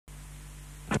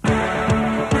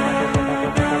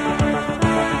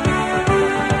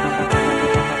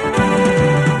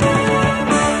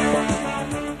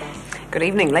Good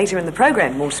evening. Later in the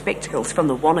programme, more spectacles from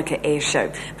the Wanaka Air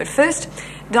Show. But first,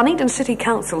 Dunedin City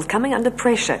Council's coming under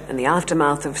pressure in the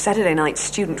aftermath of Saturday night's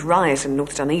student riot in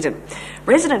North Dunedin.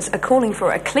 Residents are calling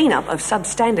for a clean-up of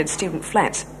substandard student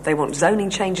flats. They want zoning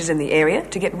changes in the area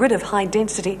to get rid of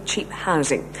high-density, cheap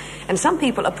housing. And some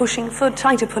people are pushing for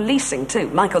tighter policing too.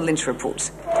 Michael Lynch reports.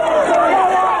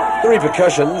 The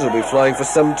repercussions will be flying for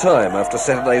some time after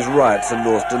Saturday's riots in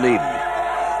North Dunedin.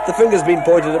 The finger's been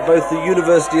pointed at both the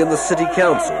university and the city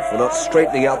council for not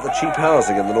straightening out the cheap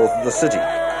housing in the north of the city,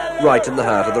 right in the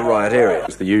heart of the riot area.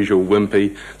 It's the usual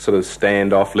wimpy sort of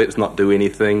standoff, let's not do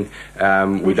anything,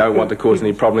 we don't want to cause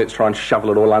any problem, let's try and shovel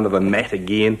it all under the mat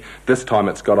again. This time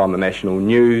it's got on the national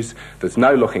news, there's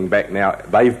no looking back now,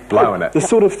 they've blown it. The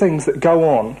sort of things that go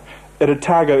on at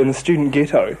Otago in the student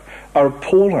ghetto are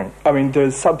appalling. I mean,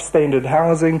 there's substandard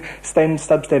housing,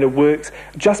 substandard works,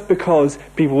 just because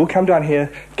people will come down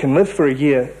here, can live for a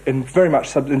year in very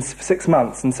much in 6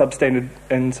 months in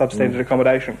substandard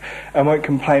accommodation, and won't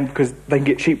complain because they can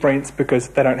get cheap rents because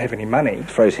they don't have any money. The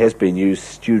phrase has been used,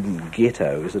 student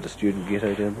ghetto. Is it a student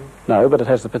ghetto down there? No, but it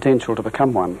has the potential to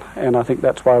become one, and I think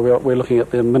that's why we're looking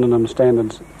at the minimum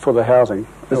standards for the housing.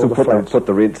 This will put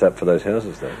the rents up for those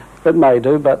houses, though. It may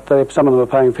do, but some of them are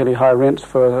paying fairly high rents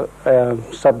for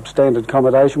substandard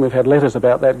accommodation. We've had letters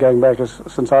about that going back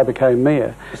since I became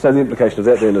mayor. So the implication of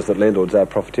that then is that landlords are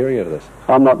profiteering out of this?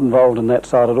 I'm not involved in that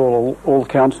side at all. All the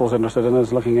council's interested in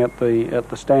is looking at the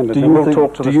standards. And we'll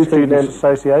talk to the Students'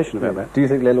 Association about that. Do you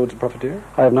think landlords are profiteering?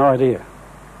 I have no idea.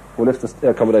 Well, if the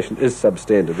accommodation is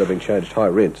substandard, they're being charged high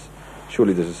rents.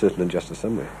 Surely there's a certain injustice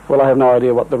somewhere. Well, I have no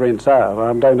idea what the rents are.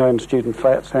 I don't own student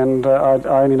flats, and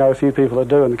I only know a few people who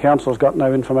do, and the council's got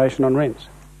no information on rents.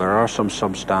 There are some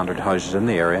substandard houses in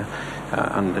the area,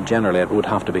 and generally it would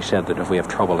have to be said that if we have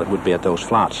trouble, it would be at those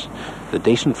flats. The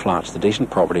decent flats, the decent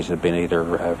properties have been either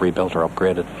rebuilt or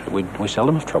upgraded. We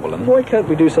seldom have trouble in them. Why can't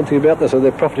we do something about this? Are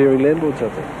there profiteering landlords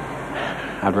out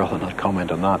there? I'd rather not comment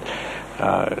on that.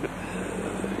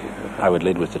 I would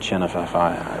lead with the chin if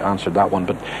I answered that one,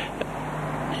 but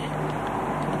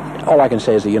all I can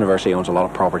say is the university owns a lot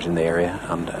of properties in the area,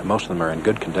 and most of them are in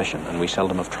good condition, and we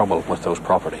seldom have trouble with those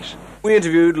properties. We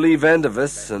interviewed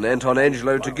Vandervis and Anton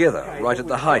Angelo together, right at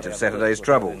the height of Saturday's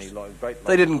troubles.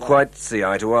 They didn't quite see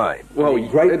eye to eye. Well,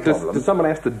 does someone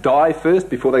have to die first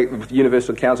before the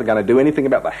University Council are going to do anything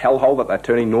about the hellhole that they're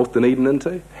turning North Dunedin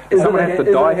into? Does someone have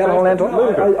to die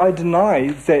first? I deny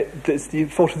that it's the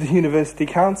fault of the University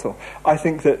Council. I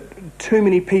think that too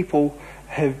many people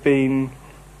have been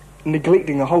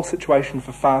neglecting the whole situation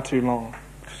for far too long.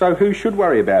 So who should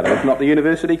worry about it, if not the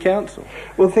University Council?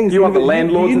 Well, you want the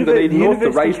landlords in Dunedin North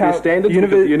to raise their standards because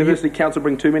the University Council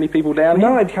bring too many people down here?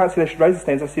 No, I can't say they should raise the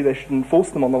standards. I say they should enforce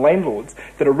them on the landlords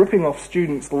that are ripping off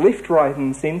students left, right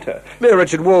and centre. Mayor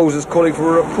Richard Walls is calling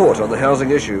for a report on the housing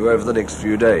issue over the next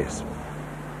few days.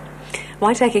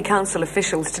 Waitaki Council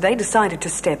officials today decided to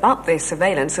step up their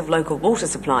surveillance of local water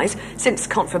supplies since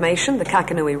confirmation the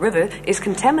Kakanui River is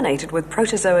contaminated with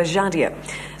protozoa giardia.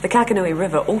 The Kakanui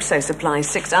River also supplies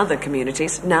 6 other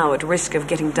communities now at risk of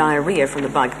getting diarrhoea from the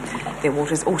bug. Their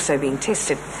water is also being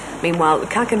tested. Meanwhile,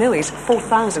 Kakanui's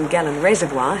 4,000-gallon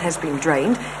reservoir has been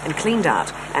drained and cleaned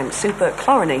out, and super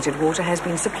chlorinated water has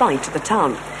been supplied to the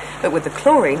town. But with the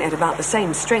chlorine at about the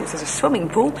same strength as a swimming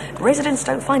pool, residents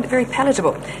don't find it very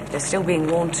palatable. They're still being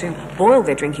warned to boil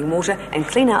their drinking water and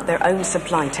clean out their own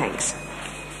supply tanks.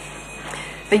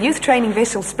 The youth training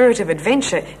vessel Spirit of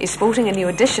Adventure is sporting a new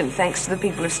addition thanks to the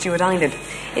people of Stewart Island.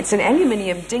 It's an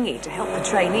aluminium dinghy to help the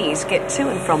trainees get to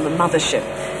and from the mothership.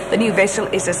 The new vessel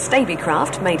is a Staby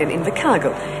craft made in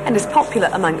Invercargill and is popular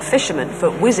among fishermen for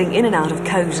whizzing in and out of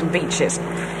coves and beaches.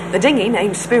 The dinghy,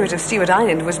 named Spirit of Stewart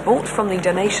Island, was bought from the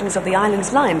donations of the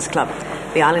island's Lions Club.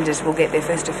 The islanders will get their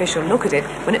first official look at it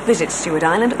when it visits Stewart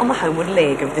Island on the homeward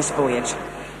leg of this voyage.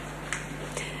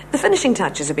 The finishing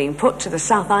touches are being put to the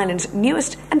South Island's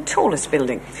newest and tallest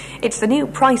building. It's the new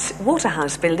Price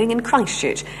Waterhouse building in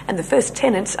Christchurch, and the first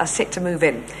tenants are set to move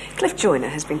in. Cliff Joyner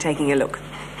has been taking a look.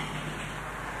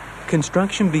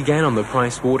 Construction began on the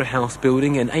Price Waterhouse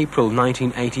building in April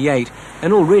 1988,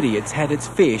 and already it's had its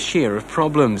fair share of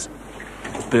problems.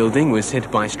 The building was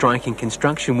hit by striking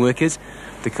construction workers,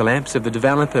 the collapse of the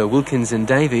developer Wilkins and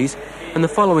Davies, and the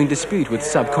following dispute with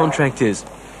subcontractors.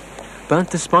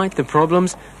 But despite the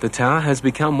problems, the tower has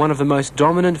become one of the most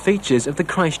dominant features of the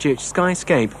Christchurch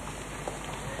skyscape.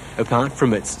 Apart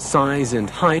from its size and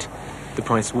height, the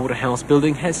Price Waterhouse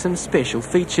building has some special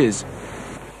features.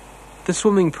 The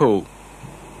swimming pool,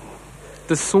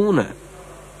 the sauna,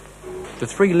 the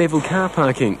 3-level car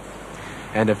parking,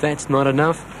 and if that's not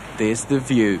enough, there's the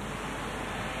view.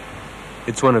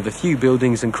 It's one of the few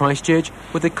buildings in Christchurch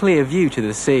with a clear view to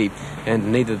the sea,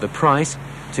 and neither the price,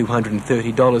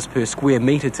 $230 per square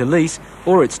metre to lease,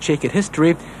 or its checkered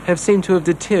history have seemed to have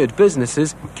deterred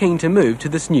businesses keen to move to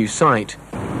this new site.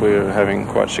 We're having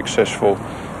quite successful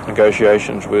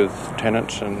negotiations with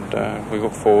tenants, and we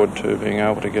look forward to being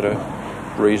able to get a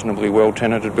reasonably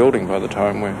well-tenanted building by the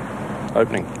time we're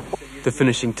opening. The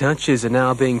finishing touches are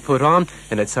now being put on,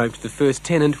 and it's hoped the first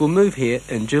tenant will move here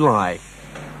in July.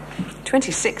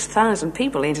 26,000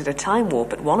 people entered a time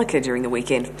warp at Wanaka during the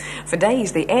weekend. For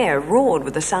days, the air roared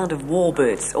with the sound of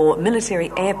Warbirds, or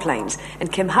military airplanes, and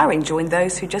Kim Hurring joined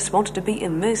those who just wanted to be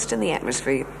immersed in the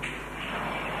atmosphere.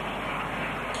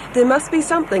 There must be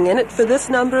something in it for this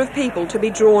number of people to be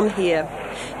drawn here.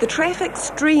 The traffic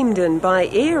streamed in by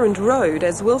air and road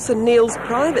as Wilson Neal's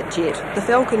private jet, the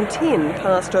Falcon 10,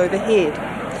 passed overhead.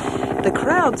 The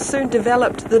crowd soon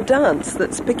developed the dance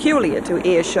that's peculiar to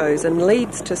air shows and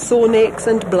leads to sore necks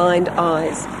and blind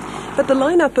eyes. But the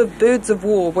lineup of birds of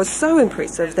war was so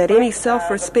impressive that any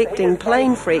self-respecting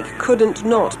plane freak couldn't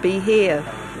not be here.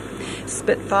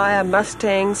 Spitfire,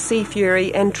 Mustang, Sea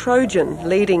Fury and Trojan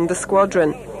leading the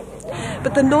squadron.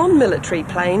 But the non-military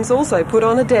planes also put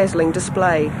on a dazzling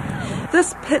display.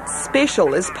 This Pitts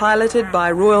Special is piloted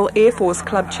by Royal Air Force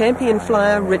Club champion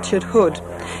flyer Richard Hood.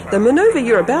 The manoeuvre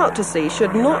you're about to see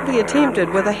should not be attempted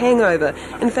with a hangover.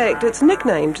 In fact, it's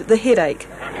nicknamed the headache.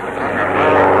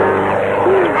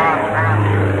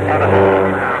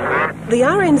 The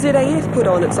RNZAF put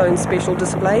on its own special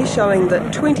display showing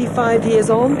that 25 years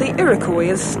on, the Iroquois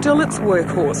is still its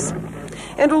workhorse.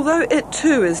 And although it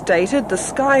too is dated, the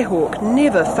Skyhawk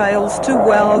never fails to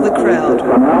wow the crowd.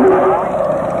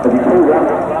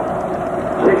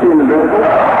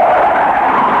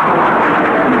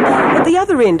 At the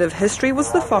other end of history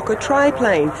was the Fokker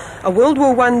triplane, a World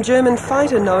War I German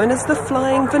fighter known as the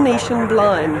Flying Venetian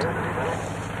Blind.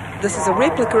 This is a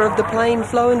replica of the plane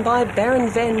flown by Baron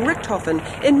van Richthofen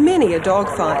in many a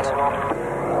dogfight.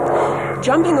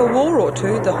 Jumping a war or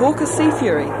two, the Hawker Sea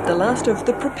Fury, the last of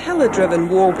the propeller-driven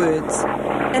Warbirds.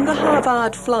 And the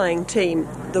Harvard flying team,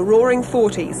 the Roaring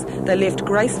Forties, they left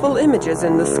graceful images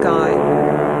in the sky.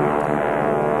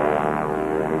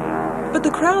 But the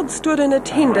crowd stood in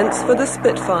attendance for the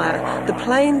Spitfire, the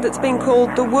plane that's been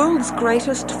called the world's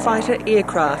greatest fighter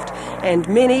aircraft, and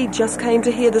many just came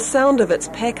to hear the sound of its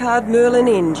Packard Merlin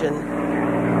engine.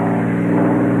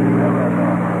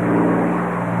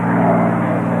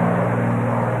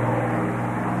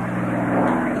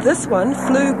 This one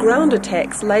flew ground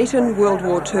attacks late in World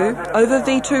War II over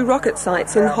V2 rocket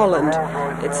sites in Holland.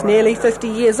 It's nearly 50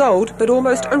 years old, but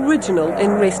almost original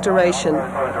in restoration.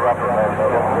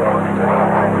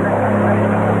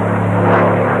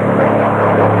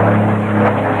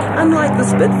 Unlike the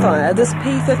Spitfire, this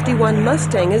P-51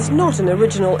 Mustang is not an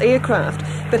original aircraft,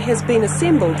 but has been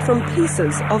assembled from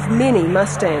pieces of many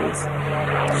Mustangs.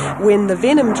 When the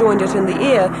Venom joined it in the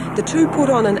air, the two put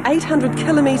on an 800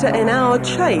 km/h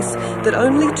chase that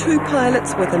only two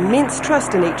pilots with immense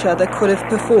trust in each other could have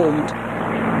performed.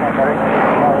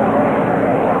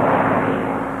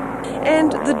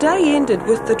 And the day ended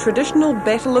with the traditional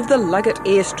Battle of the Luggate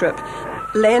airstrip.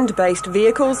 Land-based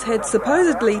vehicles had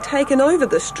supposedly taken over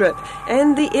the strip,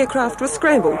 and the aircraft were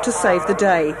scrambled to save the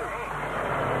day.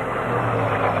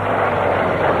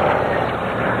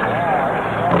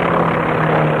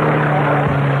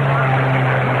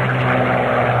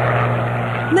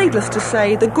 Needless to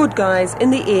say, the good guys in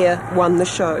the air won the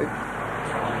show.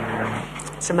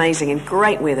 It's amazing and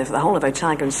great weather for the whole of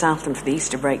Otago and Southland for the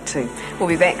Easter break too. We'll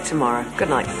be back tomorrow. Good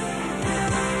night.